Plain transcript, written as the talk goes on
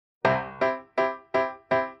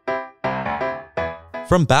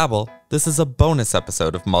From Babbel, this is a bonus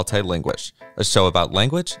episode of Multilinguish, a show about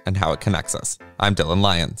language and how it connects us. I'm Dylan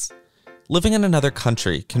Lyons. Living in another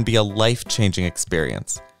country can be a life-changing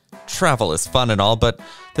experience. Travel is fun and all, but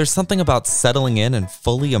there's something about settling in and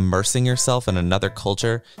fully immersing yourself in another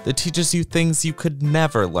culture that teaches you things you could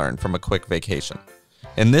never learn from a quick vacation.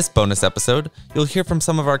 In this bonus episode, you'll hear from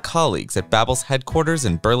some of our colleagues at Babbel's headquarters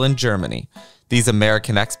in Berlin, Germany. These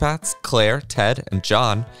American expats, Claire, Ted, and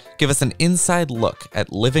John, give us an inside look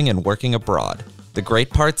at living and working abroad, the great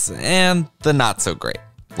parts and the not so great.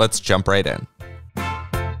 Let's jump right in.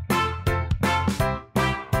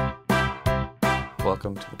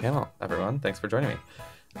 Welcome to the panel, everyone. Thanks for joining me.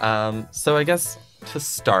 So I guess to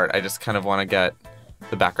start, I just kind of want to get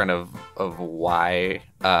the background of why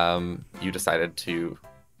you decided to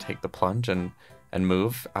take the plunge and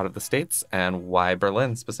move out of the States, and why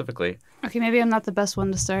Berlin specifically. Okay, maybe I'm not the best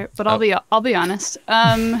one to start, but I'll be honest.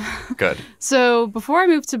 Good. So before I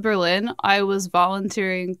moved to Berlin, I was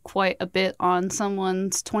volunteering quite a bit on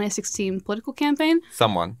someone's 2016 political campaign.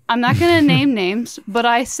 Someone. I'm not going to name names, but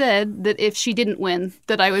I said that if she didn't win,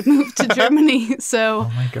 that I would move to Germany. So.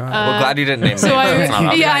 Oh my God. Well, glad you didn't name names. I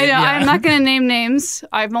know. Yeah. I'm not going to name names.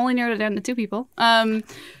 I've only narrowed it down to two people.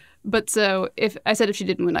 But so if she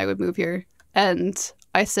didn't win, I would move here. And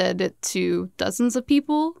I said it to dozens of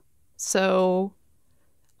people. So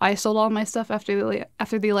I sold all my stuff after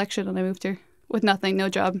the election, and I moved here with nothing, no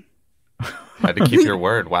job. Had to keep your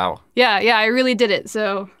word. Wow. Yeah, I really did it.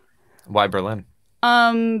 So why Berlin?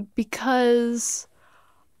 Because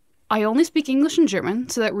I only speak English and German,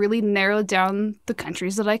 so that really narrowed down the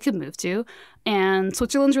countries that I could move to. And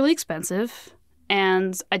Switzerland's really expensive.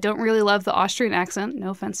 And I don't really love the Austrian accent. No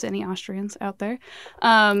offense to any Austrians out there.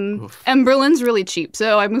 And Berlin's really cheap,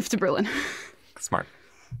 so I moved to Berlin. Smart.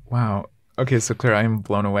 Wow. Okay, so Claire, I am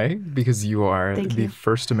blown away because you are the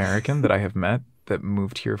first American that I have met that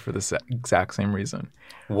moved here for the exact same reason.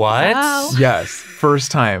 What? Wow. Yes,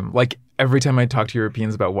 first time. Like every time I talk to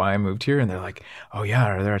Europeans about why I moved here, and they're like, "Oh yeah,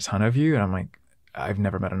 are there a ton of you?" And I'm like, "I've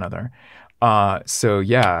never met another."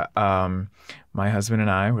 My husband and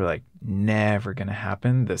I were like, never gonna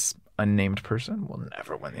happen. This unnamed person will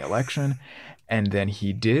never win the election. And then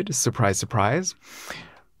he did. Surprise, surprise.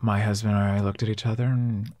 My husband and I looked at each other,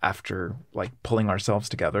 and after like pulling ourselves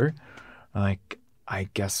together, like, I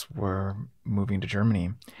guess we're moving to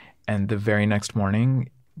Germany. And the very next morning,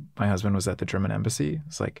 my husband was at the German embassy.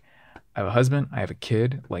 It's like, I have a husband, I have a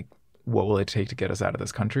kid. Like, what will it take to get us out of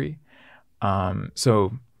this country?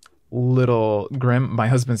 So little grim. My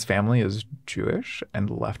husband's family is Jewish and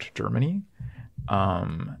left Germany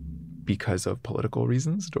because of political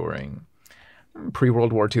reasons during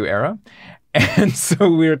pre-World War II era. And so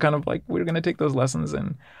we were kind of like, we're going to take those lessons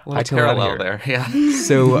and hightail parallel there. Yeah.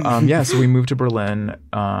 So, so we moved to Berlin.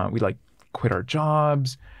 We quit our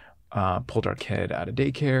jobs, pulled our kid out of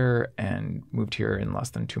daycare, and moved here in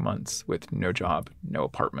less than 2 months with no job, no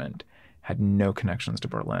apartment, had no connections to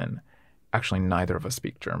Berlin. Actually, neither of us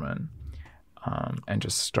speak German, and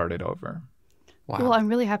just started over. Wow. Well, I'm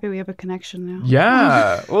really happy we have a connection now.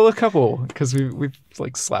 Yeah, well, a couple, because we've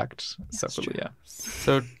slacked separately. Yeah.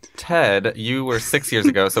 So Ted, you were 6 years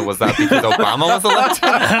ago. So was that because Obama was elected?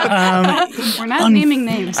 We're not naming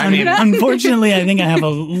names. Unfortunately, I think I have a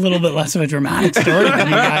little bit less of a dramatic story than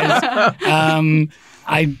you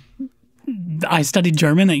guys. I studied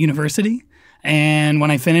German at university. And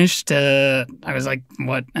when I finished, I was like,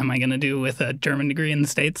 what am I going to do with a German degree in the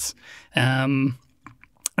States?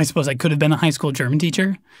 I suppose I could have been a high school German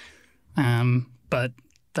teacher, but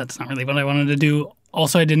that's not really what I wanted to do.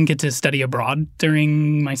 Also, I didn't get to study abroad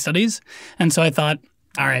during my studies. And so I thought,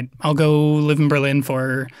 all right, I'll go live in Berlin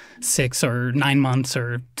for 6 or 9 months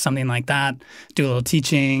or something like that, do a little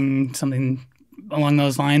teaching, something along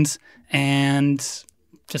those lines, and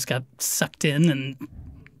just got sucked in and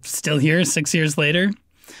still here 6 years later.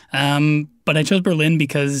 But I chose Berlin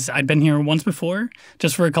because I'd been here once before,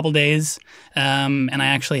 just for a couple days. And I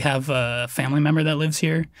actually have a family member that lives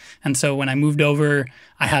here. And so when I moved over,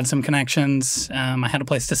 I had some connections. I had a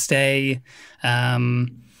place to stay. And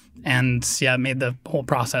yeah, it made the whole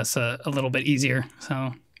process a little bit easier.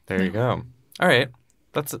 So there you go. All right.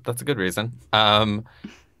 That's a good reason. And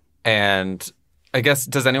I guess,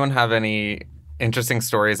 does anyone have any interesting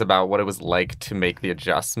stories about what it was like to make the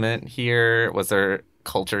adjustment here? Was there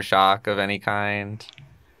culture shock of any kind?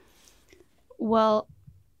 Well,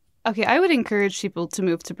 okay, I would encourage people to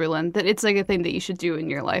move to Berlin. That it's like a thing that you should do in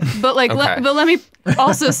your life. But like, Okay. but let me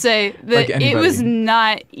also say that Like it was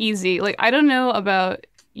not easy. Like, I don't know about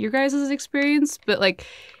your guys' experience, but like,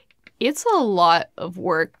 it's a lot of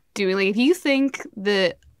work doing. Like, if you think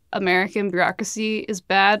that American bureaucracy is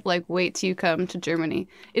bad, like wait till you come to Germany.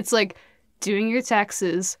 It's like doing your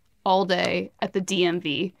taxes all day at the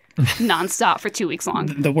DMV nonstop for 2 weeks long.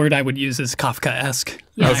 The word I would use is Kafka-esque.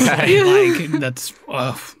 Yes. Like that's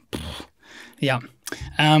yeah.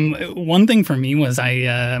 One thing for me was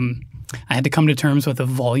I had to come to terms with the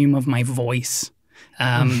volume of my voice.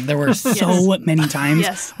 There were so many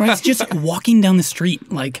times where I was just walking down the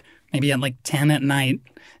street, like maybe at like 10 at night,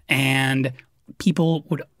 and people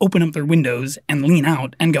would open up their windows and lean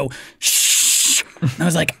out and go, shh. And I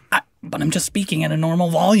was like, but I'm just speaking at a normal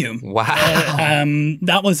volume. Wow.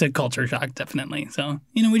 That was a culture shock, definitely. So,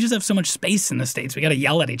 we just have so much space in the States. We got to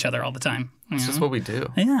yell at each other all the time. It's just what we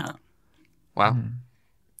do. Yeah. Wow.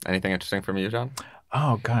 Anything interesting from you, John?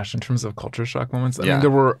 Oh, gosh. In terms of culture shock moments, I mean, there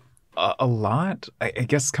were a lot. I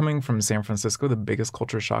guess coming from San Francisco, the biggest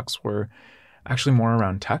culture shocks were actually more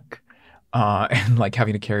around tech. And like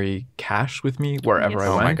having to carry cash with me wherever I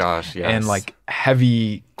went. Oh my gosh, yes. And like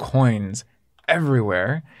heavy coins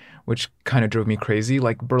everywhere, which kind of drove me crazy.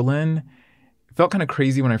 Like Berlin felt kind of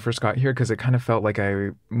crazy when I first got here because it kind of felt like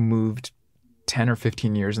I moved 10 or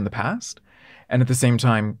 15 years in the past. And at the same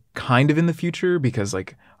time, kind of in the future because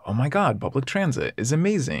like, oh my God, public transit is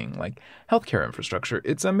amazing. Like healthcare infrastructure,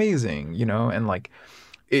 it's amazing, and like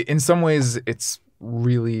in some ways it's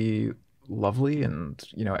really lovely and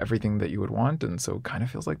everything that you would want, and so kind of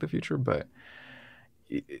feels like the future. But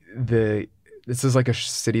this is like a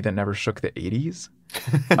city that never shook the 80s.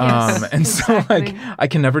 And so like I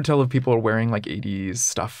can never tell if people are wearing like 80s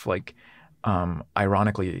stuff like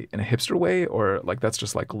ironically in a hipster way or like that's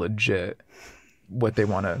just like legit what they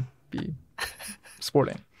want to be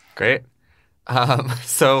sporting. Great.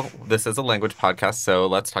 So this is a language podcast, so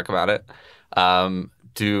let's talk about it.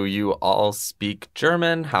 Do you all speak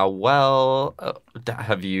German? How well?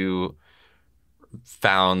 Have you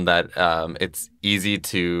found that it's easy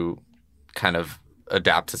to kind of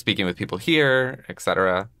adapt to speaking with people here,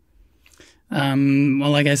 etc.? Well,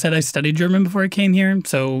 like I said, I studied German before I came here,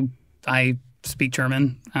 so I speak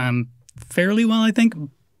German fairly well, I think.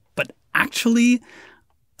 But actually,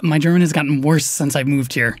 my German has gotten worse since I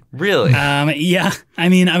moved here. Really? Yeah. I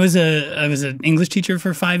mean, I was an English teacher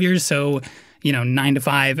for 5 years, so 9 to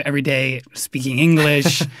 5 every day speaking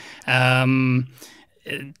English.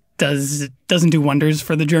 It doesn't do wonders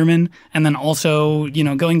for the German. And then also,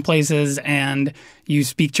 going places and you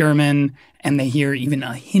speak German and they hear even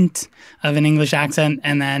a hint of an English accent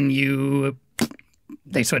and then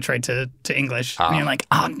they switch right to English. And you're like,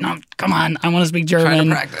 oh, no, come on. I want to speak German.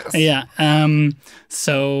 Trying to practice. Yeah.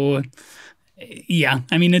 So, yeah,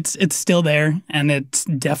 I mean, it's still there and it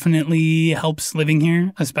definitely helps living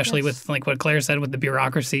here, especially with like what Claire said with the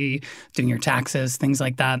bureaucracy, doing your taxes, things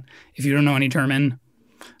like that. If you don't know any German,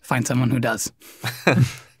 find someone who does.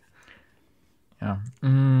 Yeah.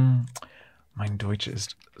 Mein Deutsch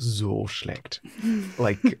ist so schlecht.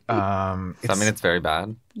 Like, Does that mean it's very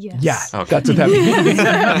bad? Yes. Yeah, Okay. that's what that means.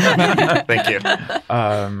 Thank you.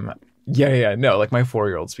 Yeah. No, like my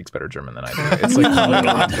 4-year-old speaks better German than I do. It's like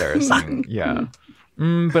really embarrassing. Yeah.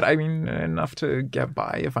 But I mean, enough to get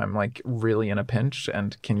by if I'm like really in a pinch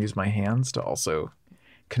and can use my hands to also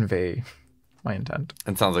convey my intent.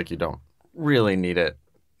 It sounds like you don't really need it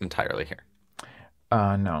entirely here.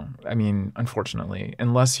 No. I mean, unfortunately,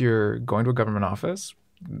 unless you're going to a government office,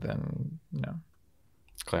 then no.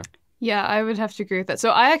 Claire? Yeah, I would have to agree with that. So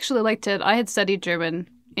I actually liked it. I had studied German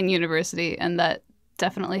in university, and that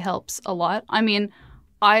definitely helps a lot. I mean,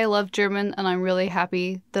 I love German, and I'm really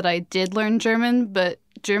happy that I did learn German, but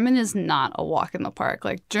German is not a walk in the park.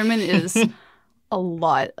 Like, German is a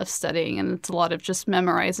lot of studying, and it's a lot of just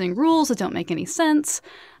memorizing rules that don't make any sense.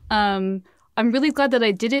 I'm really glad that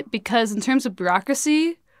I did it because in terms of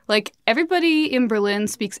bureaucracy, like everybody in Berlin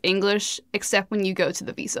speaks English except when you go to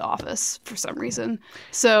the visa office for some reason.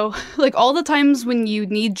 So like all the times when you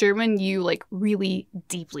need German, you like really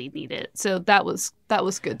deeply need it. So that was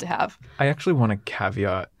good to have. I actually want to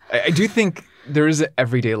caveat. I do think there is an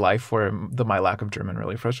everyday life where my lack of German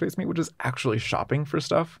really frustrates me, which is actually shopping for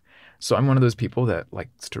stuff. So I'm one of those people that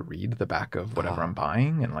likes to read the back of whatever I'm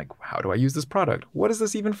buying and like, how do I use this product? What is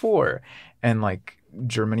this even for? And like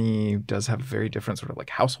Germany does have very different sort of like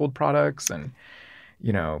household products and,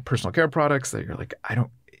 personal care products that you're like,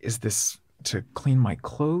 is this to clean my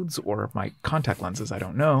clothes or my contact lenses? I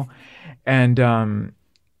don't know. And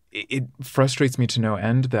it frustrates me to no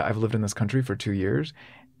end that I've lived in this country for 2 years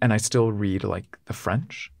and I still read like the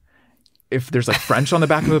French. If there's like French on the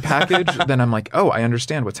back of a package, then I'm like, oh, I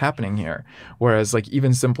understand what's happening here. Whereas like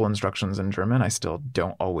even simple instructions in German, I still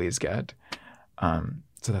don't always get.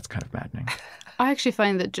 So that's kind of maddening. I actually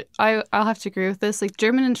find that I'll have to agree with this. Like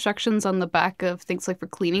German instructions on the back of things like for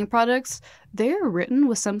cleaning products, they're written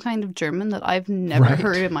with some kind of German that I've never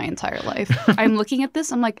heard in my entire life. I'm looking at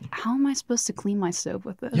this, I'm like, how am I supposed to clean my stove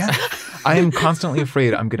with this? Yeah, I am constantly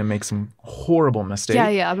afraid I'm gonna make some horrible mistake.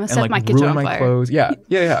 Yeah. I'm gonna set and, like, my kitchen ruin on my fire. clothes.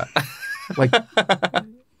 Yeah. Like,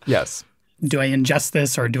 yes. Do I ingest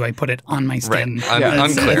this or do I put it on my skin? Right.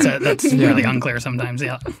 Unclear. That's really unclear sometimes,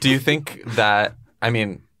 yeah. Do you think that, I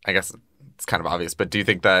mean, I guess it's kind of obvious, but do you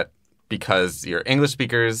think that because you're English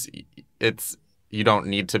speakers, you don't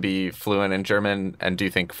need to be fluent in German? And do you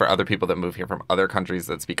think for other people that move here from other countries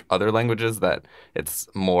that speak other languages that it's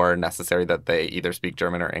more necessary that they either speak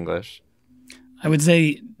German or English? I would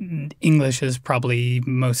say English is probably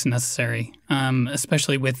most necessary,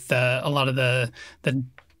 especially with a lot of the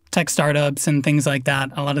tech startups and things like that.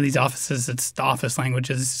 A lot of these offices, the office language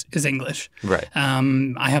is English. Right.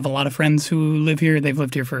 I have a lot of friends who live here. They've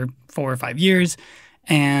lived here for 4 or 5 years.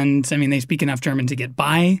 And I mean, they speak enough German to get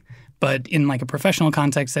by, but in like a professional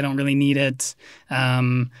context, they don't really need it.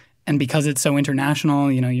 And because it's so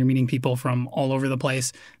international, you're meeting people from all over the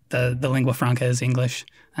place. The lingua franca is English.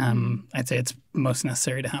 I'd say it's most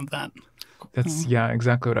necessary to have that. That's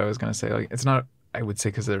exactly what I was gonna say. Like, it's not. I would say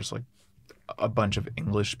because there's like a bunch of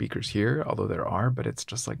English speakers here, although there are, but it's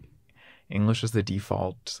just like English is the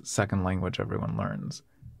default second language everyone learns.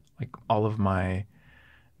 Like all of my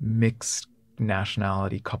mixed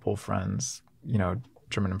nationality couple friends,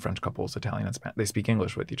 German and French couples, Italian and Spanish, they speak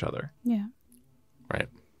English with each other. Yeah. Right.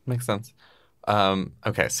 Makes sense.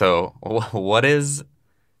 Okay, so what is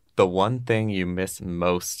the one thing you miss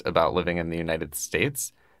most about living in the United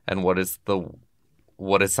States, and what is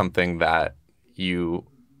something that you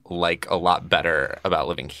like a lot better about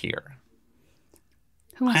living here?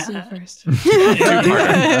 Who wants to go first?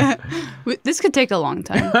 Two-parter. This could take a long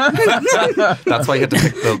time. That's why you have to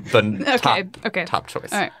pick the top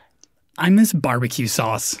choice. All right. I miss barbecue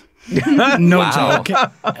sauce. No Wow.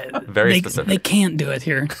 joke. Very specific. They can't do it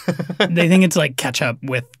here. They think it's like ketchup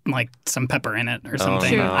with like some pepper in it or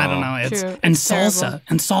something. no. I don't know. True. And It's terrible.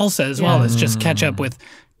 salsa as well. It's just ketchup with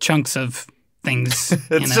chunks of things.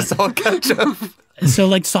 It's just all ketchup. So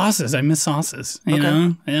like sauces, I miss sauces. You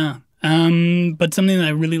know, yeah. But something that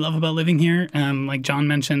I really love about living here, like John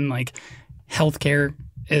mentioned, like healthcare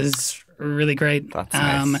is really great. That's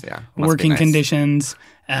nice. Yeah, must be working nice. conditions,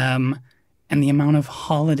 and the amount of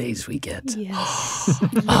holidays we get. Yes.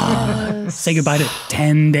 Say goodbye to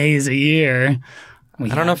 10 days a year. I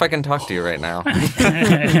don't know if I can talk to you right now.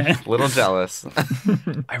 A little jealous.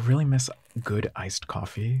 I really miss good iced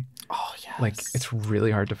coffee. Oh, yes. Like it's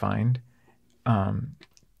really hard to find.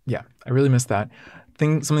 Yeah, I really miss that.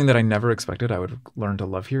 Something that I never expected I would learn to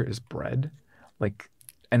love here is bread. Like,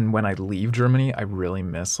 and when I leave Germany, I really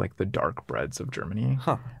miss like the dark breads of Germany.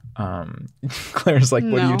 Huh. Claire's like,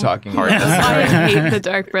 what are you No. talking Hard about? to I hate the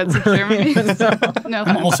dark breads of Germany. No.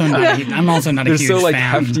 I'm also not a They're huge so like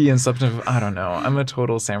fan. hefty and substantive. I don't know. I'm a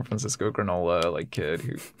total San Francisco granola like kid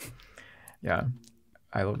who, yeah,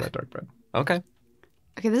 I love that dark bread. Okay.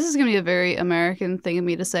 Okay, this is going to be a very American thing of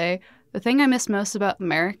me to say. The thing I miss most about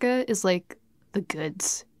America is like the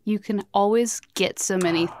goods. You can always get so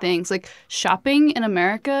many things. Like shopping in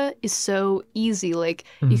America is so easy. Like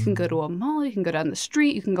you can go to a mall, you can go down the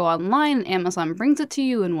street, you can go online and Amazon brings it to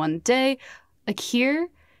you in one day. Like here,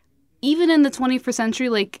 even in the 21st century,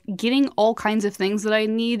 like getting all kinds of things that I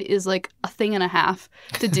need is like a thing and a half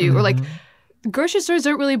to do. Or like grocery stores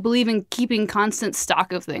don't really believe in keeping constant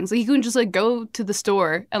stock of things. Like you can just like go to the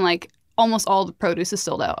store and like almost all the produce is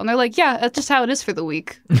sold out. And they're like, yeah, that's just how it is for the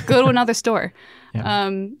week. Go to another store. Yeah.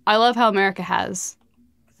 I love how America has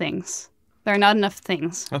things. There are not enough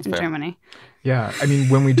things That's in fair. Germany. Yeah, I mean,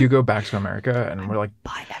 when we do go back to America and we're like,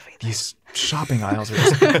 Buy everything. these shopping aisles are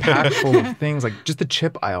just packed full of things, like just the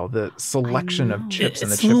chip aisle, the selection of chips in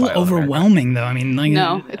the It's chip a aisle. little in America. overwhelming, though. I mean, like,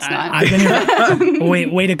 No, it's not. I've been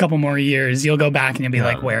here. wait a couple more years. You'll go back and you'll be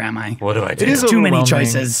like, "Where am I?" What do I do? It is Too many overwhelming,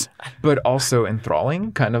 choices. but also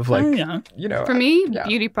enthralling, kind of like, Yeah. you know. For me, yeah.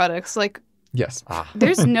 beauty products, like Yes.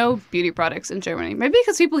 there's no beauty products in Germany. Maybe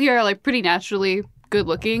because people here are like pretty naturally good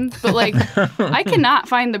looking, but like I cannot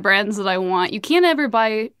find the brands that I want. You can't ever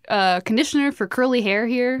buy a conditioner for curly hair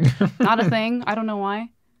here. Not a thing. I don't know why.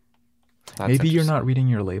 That's Maybe you're interesting. not reading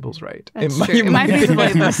your labels right. That's true. It might be the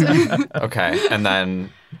labels. Okay, and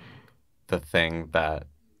then the thing that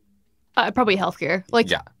Probably healthcare. Like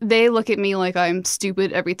Yeah. they look at me like I'm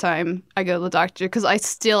stupid every time I go to the doctor because I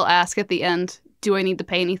still ask at the end, do I need to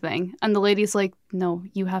pay anything? And the lady's like, no,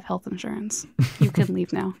 you have health insurance. You can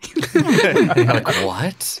leave now. you're like,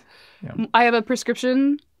 what? I have a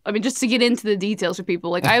prescription I mean, just to get into the details for people,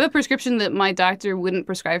 like I have a prescription that my doctor wouldn't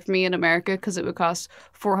prescribe for me in America because it would cost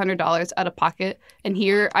 $400 out of pocket. And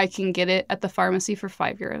here I can get it at the pharmacy for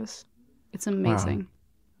 €5. It's amazing. Wow.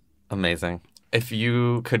 Amazing. If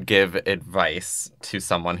you could give advice to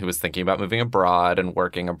someone who was thinking about moving abroad and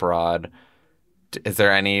working abroad, is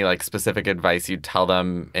there any like specific advice you'd tell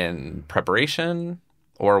them in preparation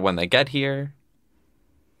or when they get here?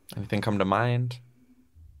 Anything come to mind?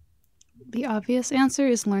 The obvious answer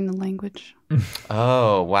is learn the language.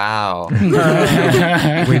 Oh, wow.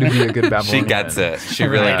 Way to be a good Babylonian. She gets it. She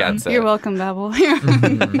really gets it. You're welcome, Babel.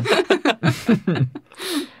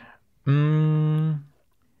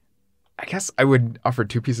 I guess I would offer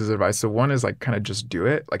two pieces of advice. So one is like kind of just do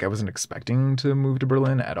it. Like I wasn't expecting to move to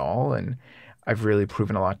Berlin at all. And I've really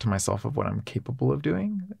proven a lot to myself of what I'm capable of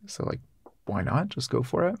doing. So like, why not? Just go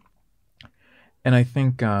for it. And I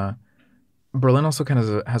think Berlin also kind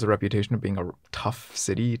of has a reputation of being a tough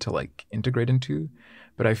city to like integrate into.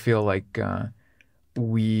 But I feel like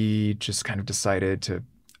we just kind of decided to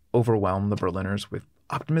overwhelm the Berliners with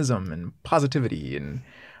optimism and positivity, and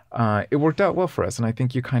it worked out well for us. And I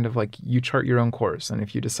think you kind of like, you chart your own course, and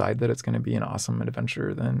if you decide that it's going to be an awesome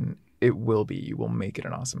adventure, then it will be. You will make it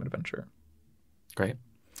an awesome adventure. Great.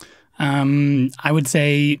 I would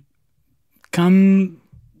say come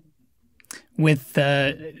with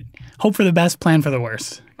hope for the best, plan for the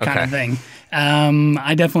worst kind of thing.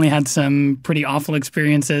 I definitely had some pretty awful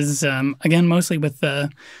experiences, again, mostly with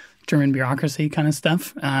the German bureaucracy kind of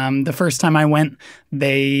stuff. The first time I went,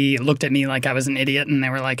 they looked at me like I was an idiot, and they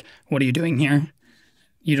were like, "What are you doing here?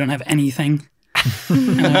 You don't have anything."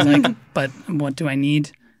 And I was like, "But what do I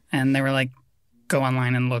need?" And they were like, "Go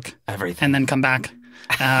online and look. Everything. And then come back."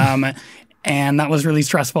 And that was really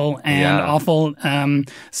stressful and awful.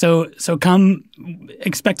 So come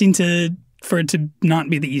expecting for it to not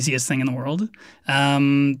be the easiest thing in the world,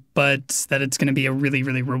 but that it's going to be a really,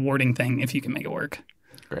 really rewarding thing if you can make it work.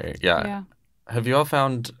 Great. Yeah. Have you all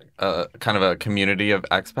found kind of a community of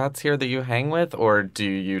expats here that you hang with, or do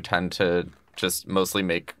you tend to just mostly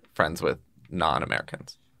make friends with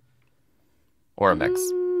non-Americans? Or a mix?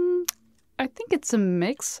 I think it's a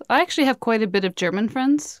mix. I actually have quite a bit of German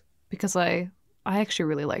friends because I actually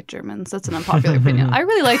really like Germans. That's an unpopular opinion. I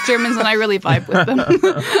really like Germans and I really vibe with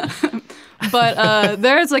them. But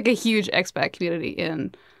there's like a huge expat community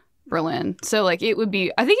in Berlin. So like I think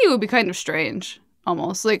it would be kind of strange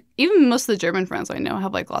almost. Like even most of the German friends I know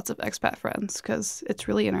have like lots of expat friends because it's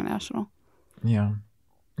really international. Yeah.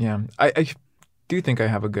 Yeah. I do think I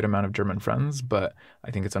have a good amount of German friends, but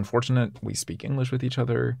I think it's unfortunate we speak English with each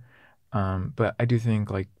other. But I do think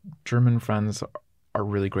like German friends are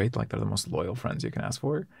really great. Like they're the most loyal friends you can ask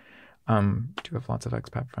for. Do have lots of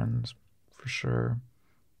expat friends for sure.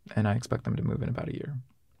 And I expect them to move in about a year.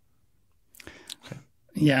 Okay.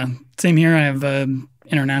 Yeah, same here. I have an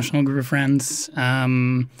international group of friends.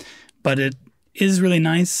 But it is really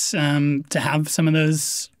nice to have some of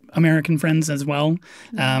those American friends as well.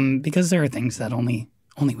 Because there are things that only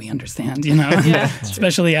we understand, you know. Yeah.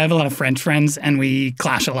 Especially, I have a lot of French friends, and we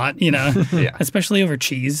clash a lot, you know. Yeah. Especially over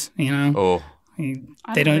cheese, you know. Oh.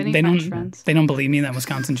 They don't believe me that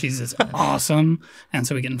Wisconsin cheese is awesome, and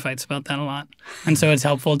so we get in fights about that a lot. And so it's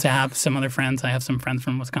helpful to have some other friends. I have some friends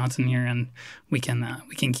from Wisconsin here, and we can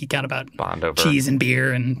geek out about Bond over cheese and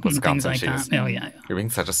beer and things like cheese. that. Oh yeah. You're being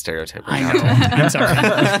such a stereotype. I know. I'm sorry.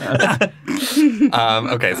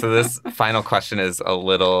 Okay, so this final question is a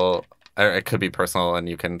little. It could be personal, and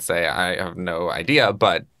you can say I have no idea,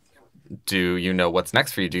 but. Do you know what's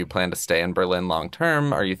next for you? Do you plan to stay in Berlin long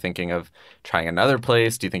term? Are you thinking of trying another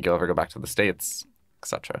place? Do you think you'll ever go back to the States,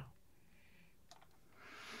 etc.?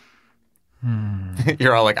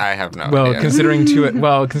 You're all like, I have no idea. Considering two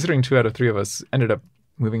out of three of us ended up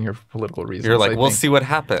moving here for political reasons. You're like, we'll see what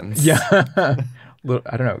happens. Yeah. I don't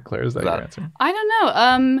know, Claire, is that your answer? I don't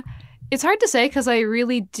know. It's hard to say because I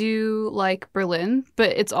really do like Berlin, but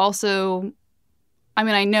it's also... I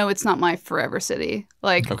mean, I know it's not my forever city.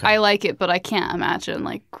 Like, okay. I like it, but I can't imagine,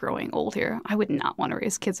 like, growing old here. I would not want to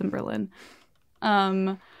raise kids in Berlin. But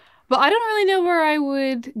I don't really know where I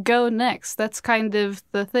would go next. That's kind of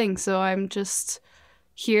the thing. So I'm just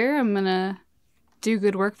here. I'm going to do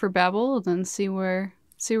good work for Babel and then see where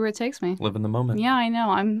it takes me. Live in the moment. Yeah, I know.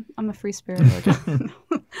 I'm a free spirit. I'm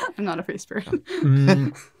not a free spirit.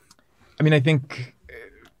 I mean, I think...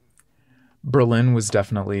 Berlin was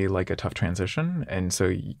definitely like a tough transition. And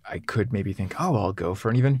so I could maybe think, I'll go for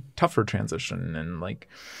an even tougher transition and like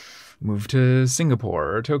move to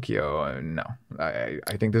Singapore or Tokyo. No, I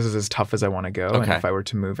think this is as tough as I want to go. Okay. And if I were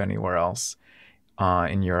to move anywhere else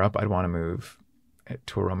in Europe, I'd want to move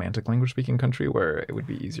to a romantic language speaking country where it would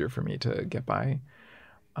be easier for me to get by.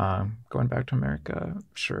 Going back to America,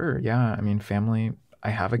 sure, yeah. I mean, family. I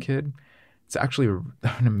have a kid. It's actually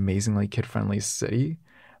an amazingly kid-friendly city.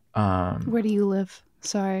 Where do you live?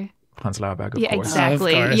 Sorry. Prenzlauer Berg, of Yeah, course.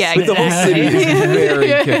 exactly. Of course. Yeah, But the whole city is exactly.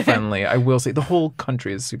 very kid-friendly. I will say the whole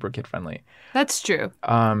country is super kid-friendly. That's true.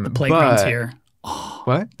 The playground's but- here.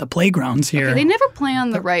 What? The playground's here. They never play on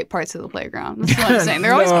the right parts of the playground. That's what I'm saying.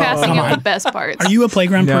 They're always passing up the best parts. Are you a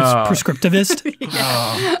playground No. prescriptivist?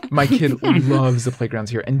 My kid loves the playgrounds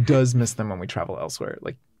here and does miss them when we travel elsewhere.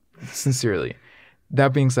 Like, sincerely.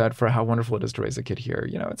 That being said, for how wonderful it is to raise a kid here,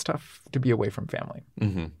 it's tough to be away from family.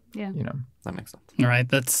 Mm-hmm. Yeah. That makes sense. All right,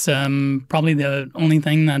 that's probably the only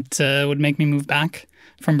thing that would make me move back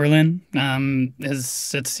from Berlin.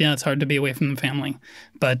 It's hard to be away from the family,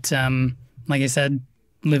 but like I said,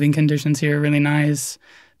 living conditions here are really nice.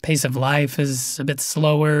 Pace of life is a bit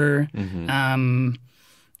slower. Mm-hmm.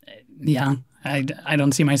 I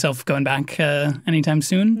don't see myself going back anytime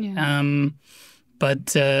soon. Yeah.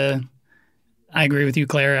 But I agree with you,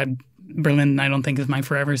 Claire. Berlin, I don't think is my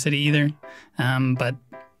forever city either. But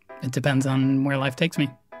it depends on where life takes me.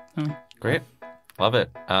 Great. Love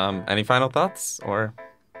it. Any final thoughts, or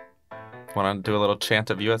want to do a little chant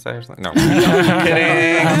of USA or something? No.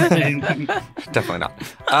 Kidding. Definitely not.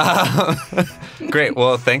 Great.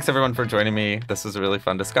 Well, thanks everyone for joining me. This was a really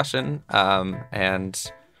fun discussion.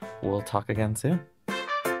 And we'll talk again soon.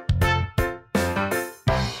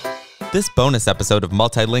 This bonus episode of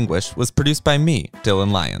Multilinguish was produced by me,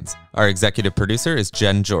 Dylan Lyons. Our executive producer is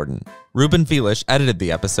Jen Jordan. Ruben Velish edited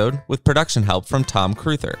the episode with production help from Tom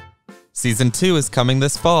Cruther. Season 2 is coming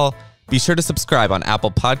this fall. Be sure to subscribe on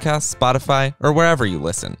Apple Podcasts, Spotify, or wherever you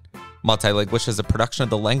listen. Multilinguish is a production of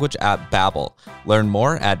the language app Babbel. Learn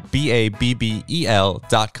more at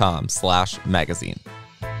babbel.com/magazine.